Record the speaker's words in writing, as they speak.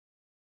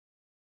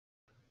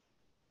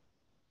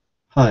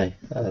Hi,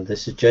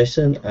 this is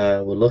Jason.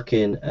 We're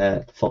looking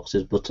at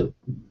Fox's Book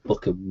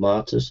of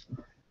Martyrs,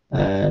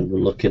 and we're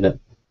looking at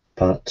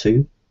part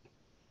 2,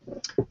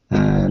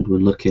 and we're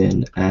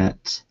looking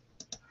at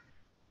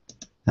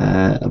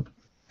the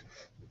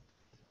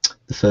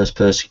first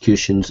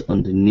persecutions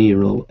under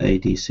Nero,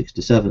 AD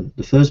 67.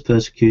 The first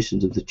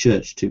persecutions of the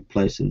church took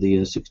place in the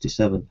year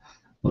 67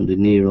 under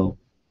Nero,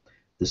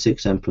 the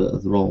sixth emperor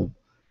of Rome.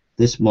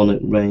 This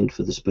monarch reigned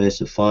for the space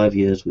of 5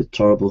 years with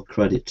tolerable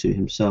credit to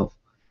himself,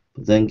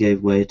 but then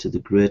gave way to the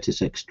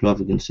greatest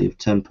extravagancy of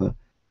temper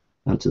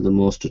and to the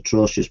most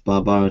atrocious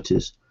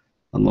barbarities.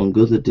 Among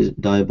other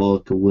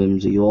diabolical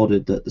whims, he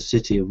ordered that the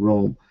city of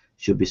Rome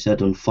should be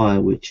set on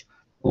fire, which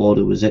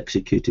order was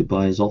executed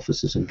by his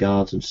officers and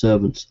guards and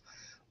servants.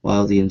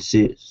 While the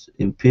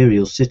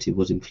imperial city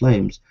was in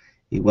flames,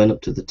 he went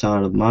up to the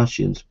tower of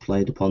Martians,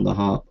 played upon the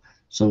harp,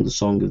 sung the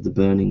song of the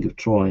burning of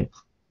Troy,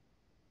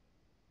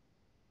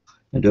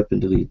 and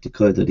openly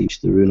declared that he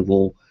reached the ruin of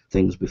all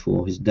things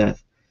before his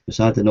death.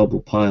 Beside the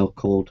noble pile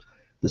called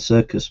the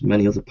Circus,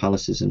 many other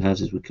palaces and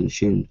houses were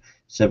consumed.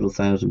 Several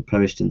thousand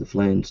perished in the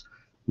flames,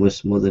 were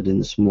smothered in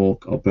the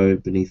smoke, or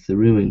buried beneath the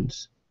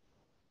ruins.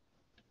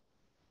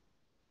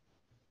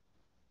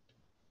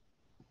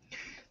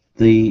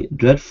 The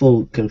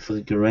dreadful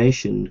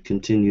conflagration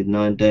continued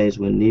 9 days,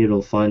 when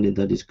Nero, finding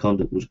that his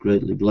conduct was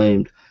greatly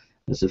blamed,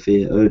 and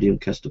severe odium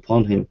cast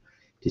upon him,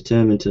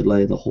 determined to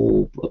lay the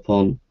whole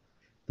upon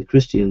the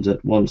Christians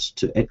at once,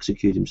 to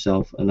execute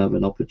himself and have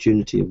an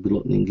opportunity of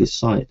gluttoning his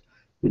sight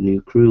with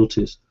new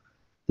cruelties.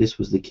 This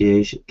was the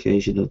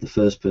occasion of the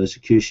first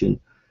persecution.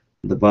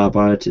 The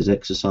barbarities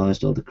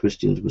exercised on the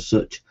Christians were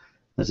such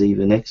as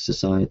even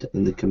exercised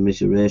in the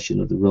commiseration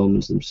of the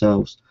Romans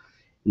themselves.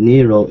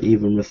 Nero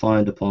even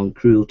refined upon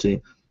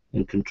cruelty,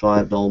 and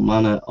contrived all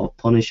manner of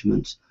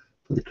punishments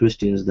for the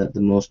Christians that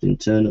the most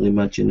internal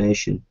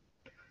imagination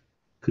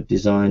could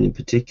design. In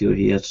particular,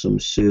 he had some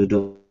sewed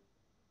up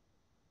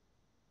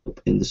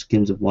in the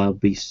skins of wild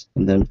beasts,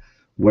 and then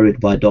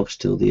worried by dogs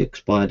till they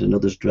expired, and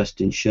others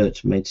dressed in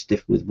shirts made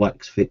stiff with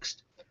wax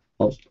fixed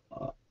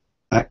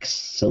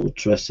axle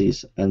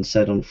tresses, and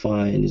set on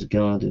fire in his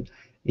garden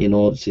in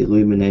order to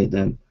illuminate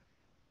them.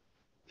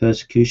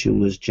 Persecution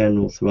was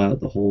general throughout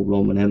the whole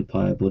Roman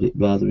Empire, but it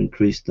rather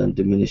increased than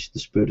diminished the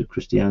spirit of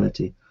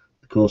Christianity.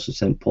 The course of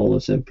St. Paul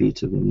and St.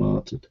 Peter were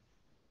martyred.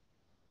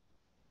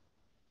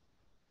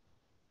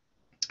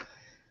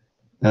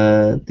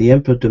 The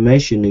Emperor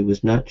Domitian, who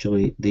was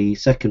naturally the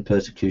second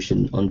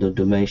persecution under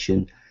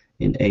Domitian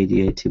in AD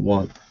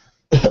 81.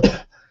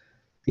 The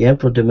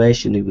Emperor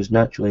Domitian, who was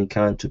naturally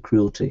inclined to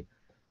cruelty,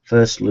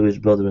 first slew his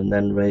brother and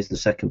then raised the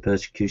second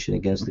persecution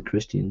against the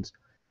Christians.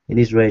 In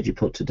his rage he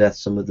put to death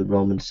some of the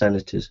Roman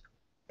senators,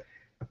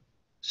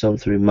 some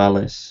through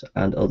malice,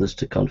 and others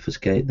to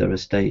confiscate their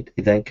estate.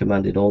 He then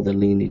commanded all the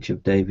lineage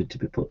of David to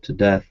be put to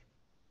death.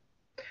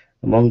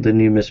 Among the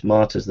numerous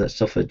martyrs that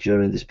suffered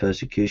during this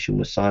persecution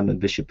was Simon,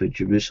 Bishop of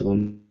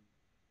Jerusalem,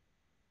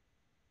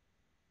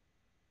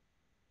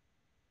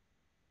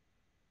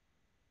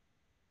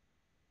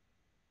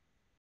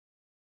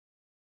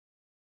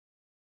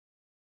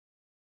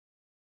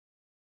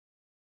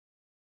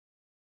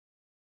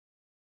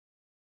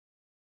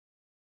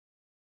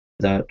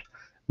 without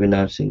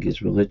renouncing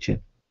his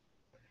religion.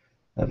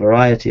 A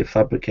variety of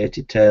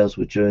fabricated tales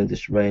were during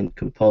this reign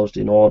composed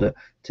in order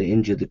to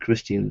injure the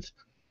Christians.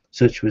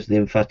 Such was the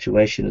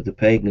infatuation of the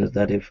pagans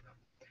that if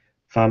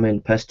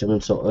famine,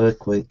 pestilence, or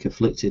earthquake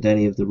afflicted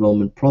any of the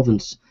Roman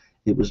province,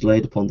 it was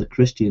laid upon the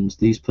Christians.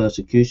 These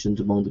persecutions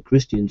among the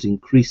Christians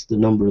increased the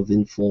number of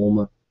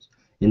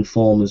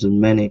informers,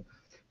 and many,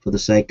 for the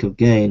sake of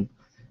gain,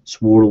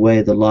 swore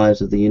away the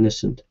lives of the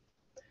innocent.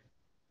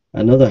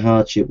 Another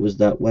hardship was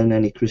that when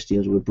any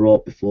Christians were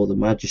brought before the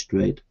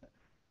magistrate,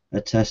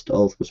 a test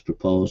oath was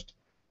proposed,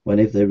 when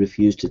if they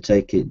refused to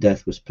take it,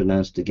 death was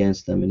pronounced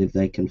against them, and if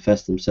they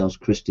confessed themselves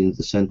Christians,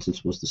 the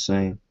sentence was the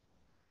same.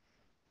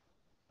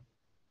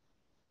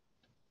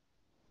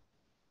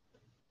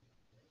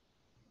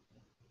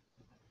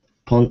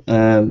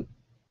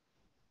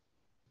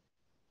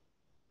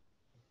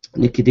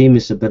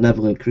 Nicodemus, a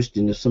benevolent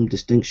Christian of some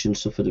distinction,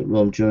 suffered at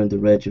Rome during the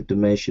rage of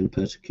Domitian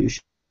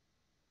persecution.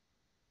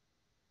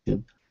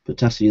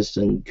 Protasius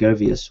and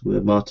Gervius were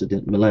martyred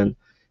at Milan.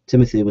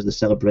 Timothy was the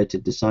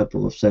celebrated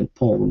disciple of St.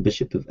 Paul and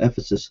Bishop of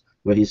Ephesus,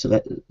 where he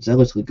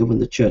zealously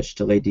governed the church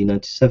till AD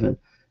 97.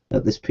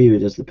 At this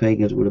period, as the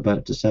pagans were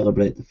about to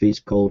celebrate the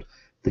feast called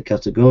the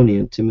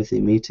Catagonian, Timothy,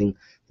 meeting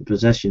the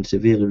procession,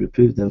 severely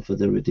reproved them for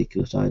their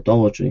ridiculous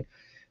idolatry,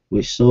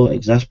 which so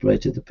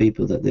exasperated the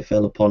people that they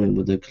fell upon him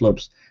with their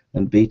clubs,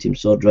 and beat him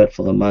so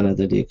dreadful a manner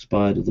that he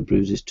expired of the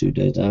bruises 2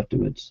 days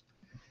afterwards.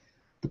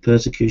 The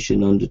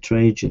persecution under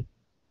Trajan,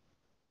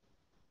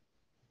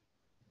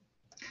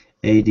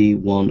 AD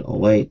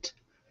 108.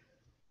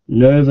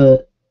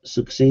 Nerva,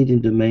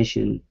 succeeding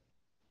Domitian,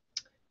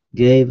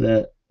 gave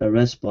a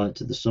respite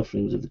to the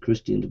sufferings of the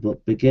Christians, but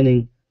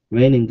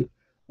reigning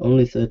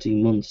only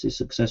 13 months, his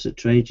successor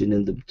Trajan,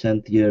 in the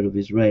 10th year of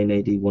his reign,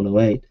 AD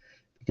 108,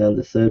 began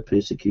the third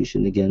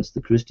persecution against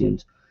the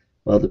Christians.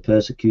 While the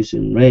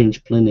persecution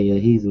raged, Pliny, a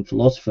heathen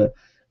philosopher,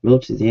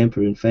 wrote to the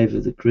emperor in favour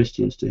of the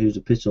Christians, to whose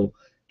epistle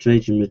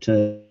Trajan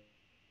returned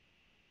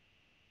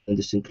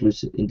this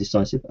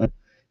indecisive answer: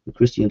 the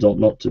Christians ought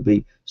not to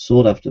be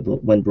sought after,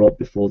 but when brought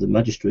before the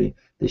magistrate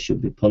they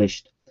should be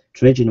punished.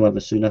 Trajan, however,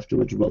 soon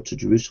afterwards wrote to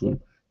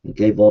Jerusalem and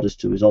gave orders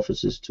to his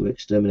officers to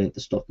exterminate the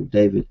stock of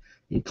David,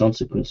 in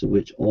consequence of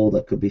which all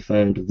that could be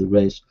found of the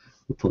race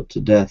were put to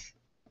death.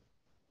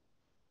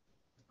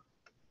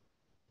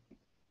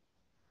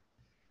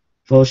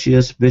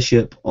 Photius,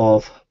 bishop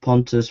of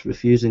Pontus,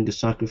 refusing a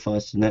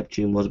sacrifice to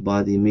Neptune, was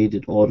by the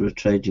immediate order of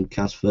Trajan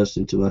cast first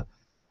into a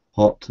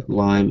hot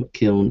lime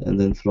kiln and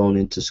then thrown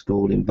into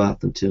scalding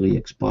bath until he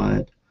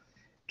expired.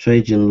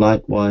 Trajan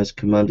likewise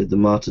commanded the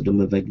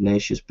martyrdom of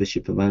Ignatius,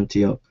 bishop of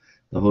Antioch.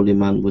 The holy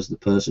man was the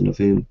person of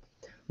whom,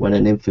 when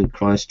an infant,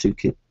 Christ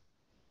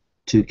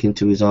took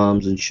into his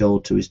arms and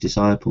showed to his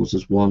disciples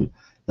as one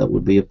that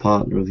would be a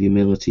partner of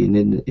humility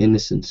and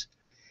innocence.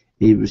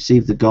 He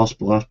received the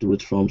gospel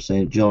afterwards from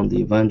St. John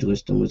the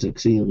evangelist and was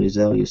exceedingly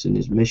zealous in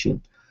his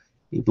mission.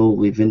 He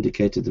boldly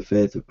vindicated the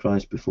faith of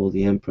Christ before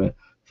the emperor,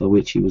 for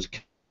which he was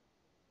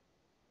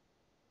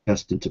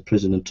cast into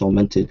prison and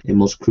tormented in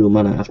most cruel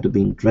manner. After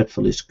being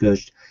dreadfully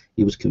scourged,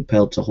 he was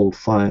compelled to hold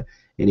fire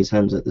in his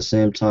hands. At the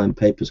same time,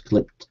 papers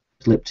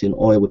clipped in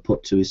oil were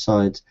put to his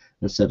sides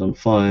and set on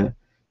fire.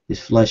 His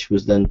flesh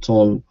was then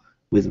torn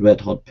with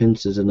red-hot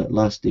pincers, and at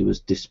last he was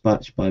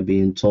dispatched by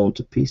being torn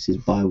to pieces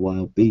by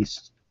wild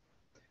beasts.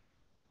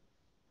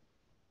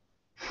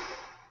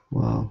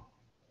 Wow.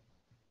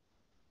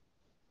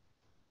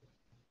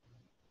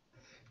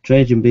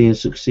 Trajan being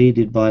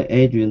succeeded by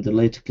Adrian, the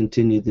later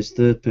continued this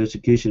third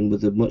persecution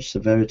with as much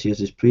severity as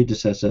his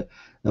predecessor.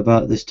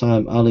 About this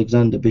time,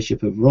 Alexander,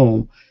 bishop of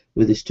Rome,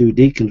 with his 2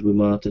 deacons, were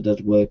martyred,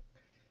 as were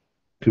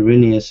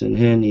Quirinius and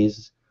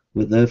Hermes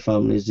with their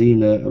families,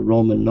 Zena, a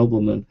Roman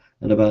nobleman,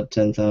 and about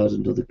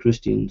 10,000 other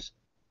Christians.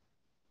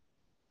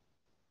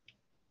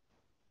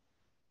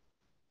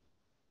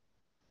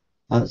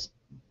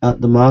 At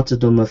the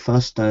martyrdom of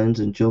Faustines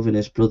and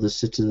Jovinus, brothers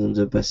citizens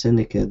of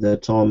Basinica, their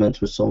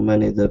torments were so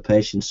many, their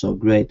patience so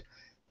great,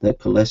 that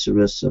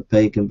Coleserus, a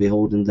pagan,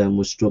 beholding them,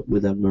 was struck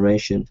with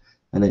admiration,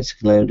 and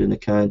exclaimed in a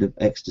kind of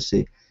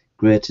ecstasy,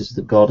 "Great is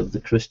the God of the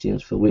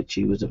Christians," for which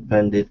he was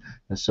offended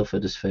and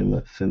suffered a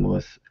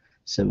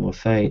similar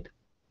fate.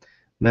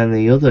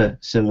 Many other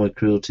similar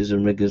cruelties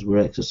and rigours were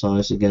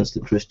exercised against the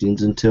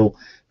Christians until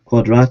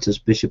Quadratus,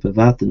 bishop of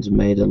Athens,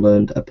 made a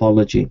learned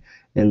apology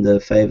in their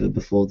favour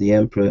before the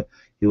emperor,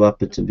 who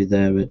happened to be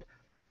there,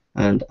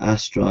 and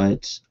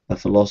Astrides, a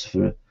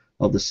philosopher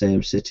of the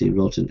same city,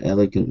 wrote an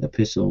elegant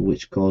epistle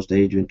which caused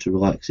Adrian to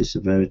relax his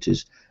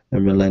severities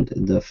and relent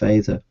in their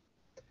favour.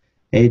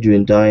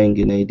 Adrian, dying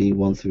in AD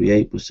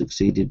 138, was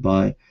succeeded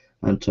by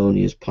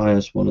Antonius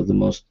Pius, one of the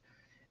most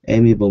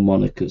amiable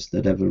monarchs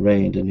that ever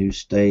reigned, and who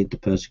stayed the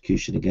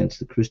persecution against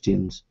the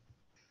Christians.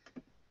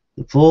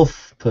 The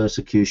fourth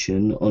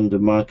persecution, under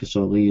Marcus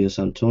Aurelius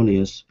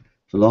Antonius,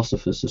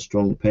 Philosophus, a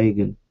strong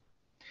pagan.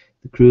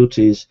 The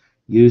cruelties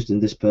used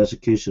in this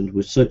persecution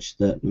were such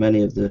that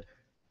many of the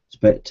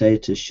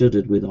spectators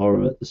shuddered with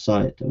horror at the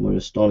sight, and were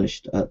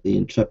astonished at the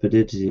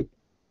intrepidity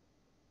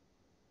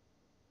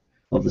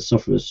of the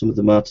sufferers. Some of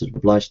the martyrs were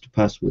obliged to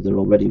pass with their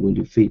already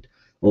wounded feet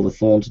over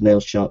thorns,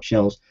 nails, sharp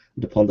shells,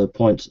 and upon their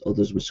points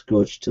others were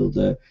scourged till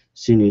their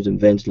sinews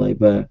and veins lay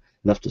bare,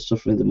 and after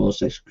suffering the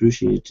most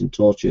excruciating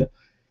torture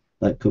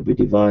that could be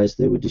devised,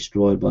 they were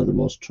destroyed by the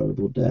most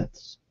terrible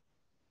deaths.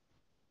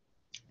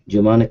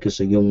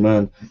 Germanicus, a young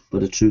man,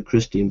 but a true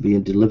Christian,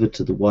 being delivered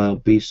to the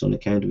wild beasts on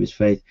account of his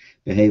faith,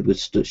 behaved with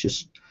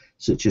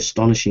such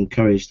astonishing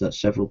courage that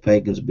several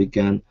pagans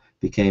became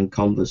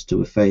converts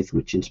to a faith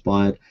which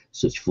inspired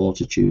such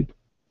fortitude.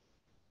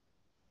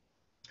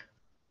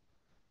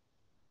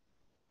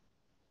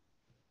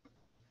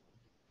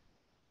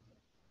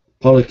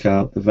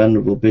 Polycarp, the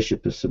venerable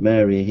bishop of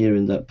Samaria,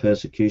 hearing that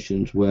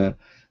persecutors were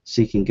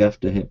seeking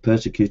after him,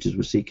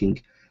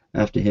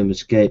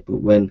 escaped,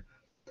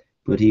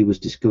 but he was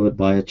discovered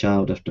by a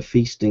child. After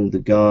feasting the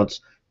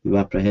guards who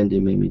apprehended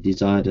him, he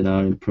desired an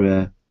hour in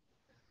prayer,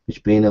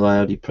 which being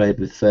allowed, he prayed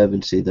with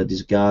fervency that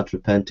his guards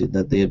repented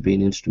that they had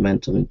been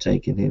instrumental in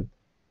taking him.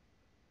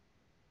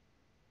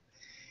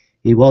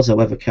 He was,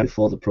 however, carried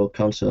before the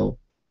proconsul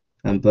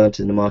and burnt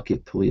in the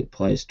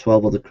marketplace.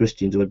 12 other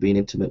Christians who had been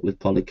intimate with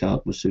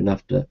Polycarp were soon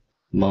after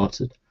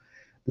martyred.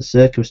 The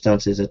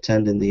circumstances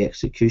attending the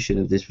execution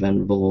of this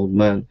venerable old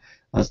man,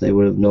 as they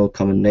were of no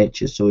common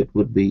nature, so it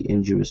would be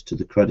injurious to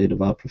the credit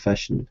of our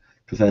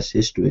professed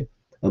history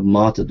of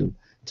martyrdom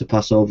to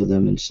pass over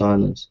them in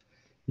silence.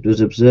 It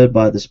was observed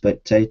by the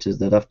spectators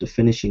that after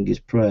finishing his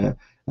prayer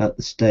at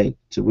the stake,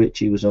 to which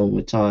he was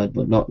only tied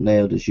but not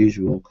nailed as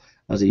usual,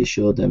 as he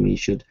assured them he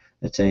should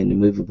attain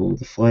immovable,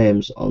 the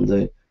flames on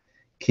the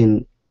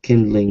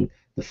kindling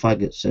the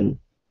faggots and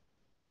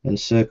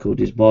encircled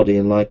his body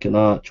in like an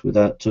arch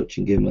without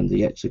touching him, and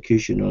the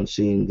executioner, on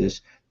seeing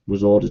this,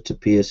 was ordered to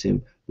pierce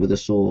him with a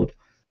sword,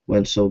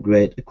 when so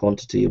great a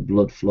quantity of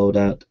blood flowed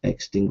out,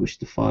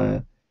 extinguished the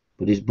fire.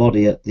 but his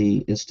body, at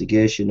the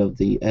instigation of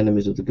the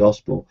enemies of the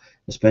gospel,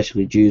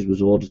 especially Jews,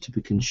 was ordered to be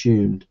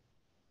consumed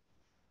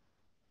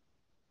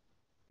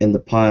in the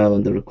pile,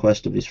 and the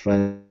request of his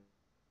friends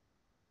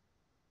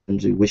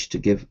who wished to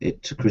give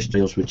it to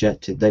Christians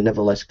rejected. They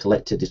nevertheless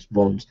collected his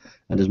bones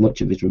and as much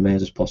of his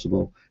remains as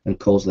possible, and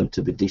caused them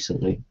to be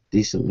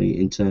decently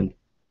interned.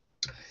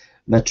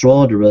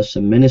 Metrodorus, a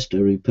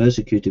minister who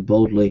persecuted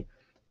boldly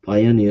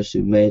Pianius,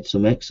 who made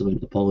some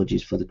excellent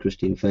apologies for the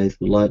Christian faith,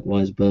 were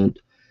likewise burnt.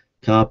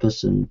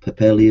 Carpus and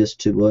Papelius,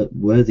 two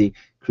worthy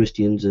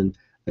Christians, and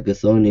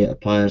Agathonia, a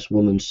pious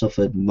woman,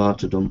 suffered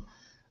martyrdom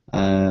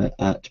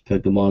at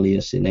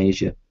Pergamalius in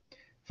Asia.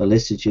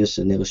 Felicitas,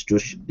 an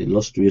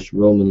illustrious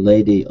Roman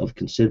lady of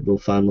considerable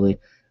family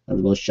and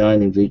the most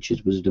shining virtue,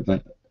 was a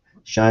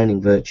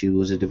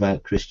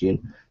devout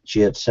Christian.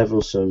 She had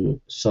several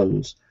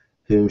sons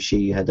whom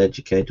she had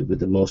educated with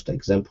the most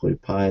exemplary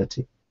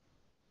piety.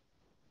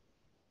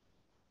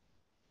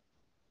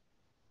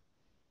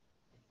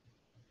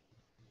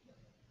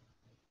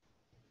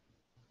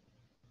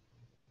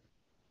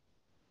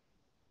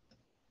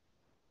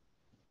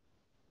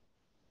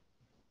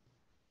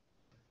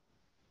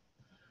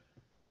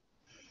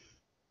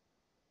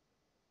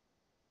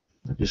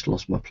 I just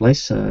lost my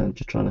place, I'm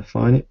just trying to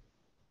find it.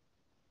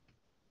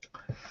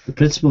 The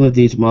principal of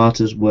these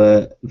martyrs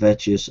were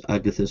Vettius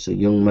Agathus, a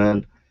young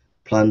man,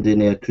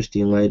 Plandina, a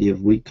Christian lady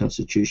of weak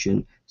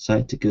constitution,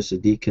 Sancticus, a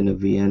deacon of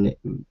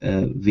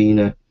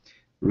Vina.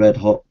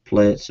 Red-hot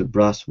plates of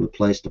brass were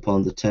placed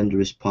upon the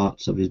tenderest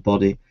parts of his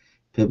body.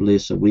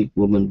 Publius, a weak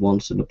woman,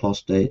 once an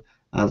apostate,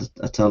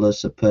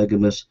 Attalus, a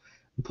Pergamus,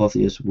 and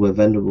Pothius were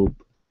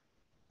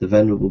the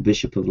venerable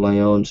bishop of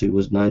Lyons, who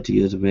was 90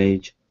 years of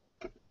age.